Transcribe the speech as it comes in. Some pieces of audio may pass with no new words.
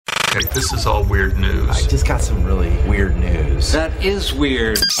Okay, this is all weird news. I just got some really weird news. That is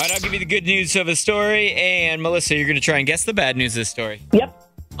weird. All right, I'll give you the good news of the story, and Melissa, you're going to try and guess the bad news of the story. Yep.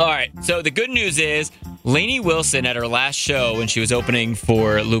 All right, so the good news is Lainey Wilson at her last show when she was opening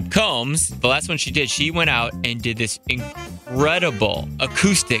for Luke Combs, the last one she did, she went out and did this incredible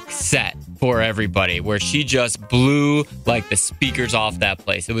acoustic set for everybody where she just blew like the speakers off that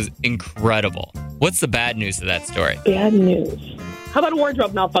place. It was incredible. What's the bad news of that story? Bad news. How about a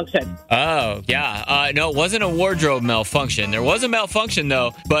wardrobe malfunction? Oh, yeah. No, it wasn't a wardrobe malfunction. There was a malfunction,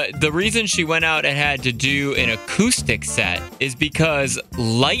 though. But the reason she went out and had to do an acoustic set is because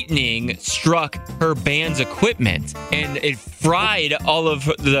lightning struck her band's equipment and it fried all of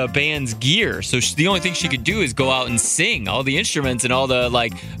the band's gear. So the only thing she could do is go out and sing. All the instruments and all the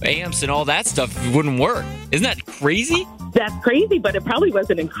like amps and all that stuff wouldn't work. Isn't that crazy? That's crazy, but it probably was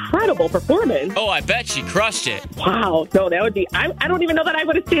an incredible performance. Oh, I bet she crushed it. Wow. No, that would be... I don't even know that I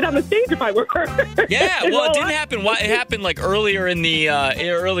would have stayed on the stage if I were her. Yeah, well, it didn't happen. It happened like earlier in the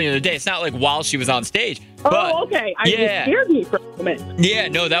day. It's not like while she was on stage. But, okay. It scared me for a moment. Yeah,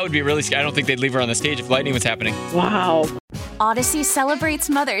 no, that would be really scary. I don't think they'd leave her on the stage if lightning was happening. Wow. Odyssey celebrates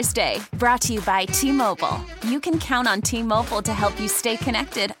Mother's Day, brought to you by T-Mobile. You can count on T-Mobile to help you stay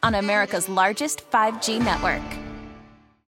connected on America's largest 5G network.